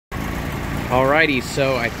Alrighty,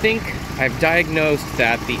 so I think I've diagnosed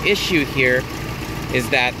that the issue here is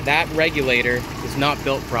that that regulator is not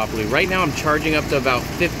built properly. Right now I'm charging up to about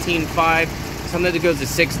 15.5, sometimes it goes to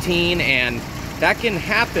 16, and that can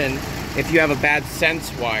happen if you have a bad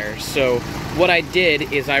sense wire. So what I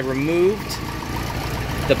did is I removed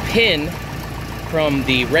the pin from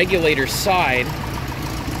the regulator side,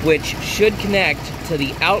 which should connect to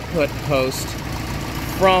the output post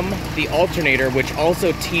from the alternator, which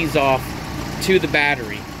also tees off to the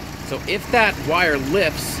battery. So if that wire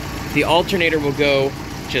lifts, the alternator will go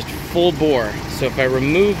just full bore. So if I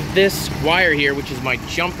remove this wire here, which is my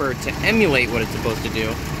jumper to emulate what it's supposed to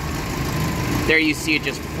do, there you see it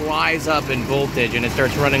just flies up in voltage and it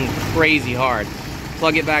starts running crazy hard.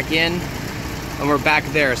 Plug it back in and we're back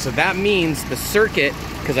there. So that means the circuit,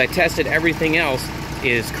 because I tested everything else,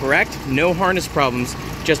 is correct, no harness problems,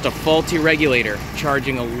 just a faulty regulator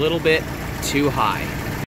charging a little bit too high.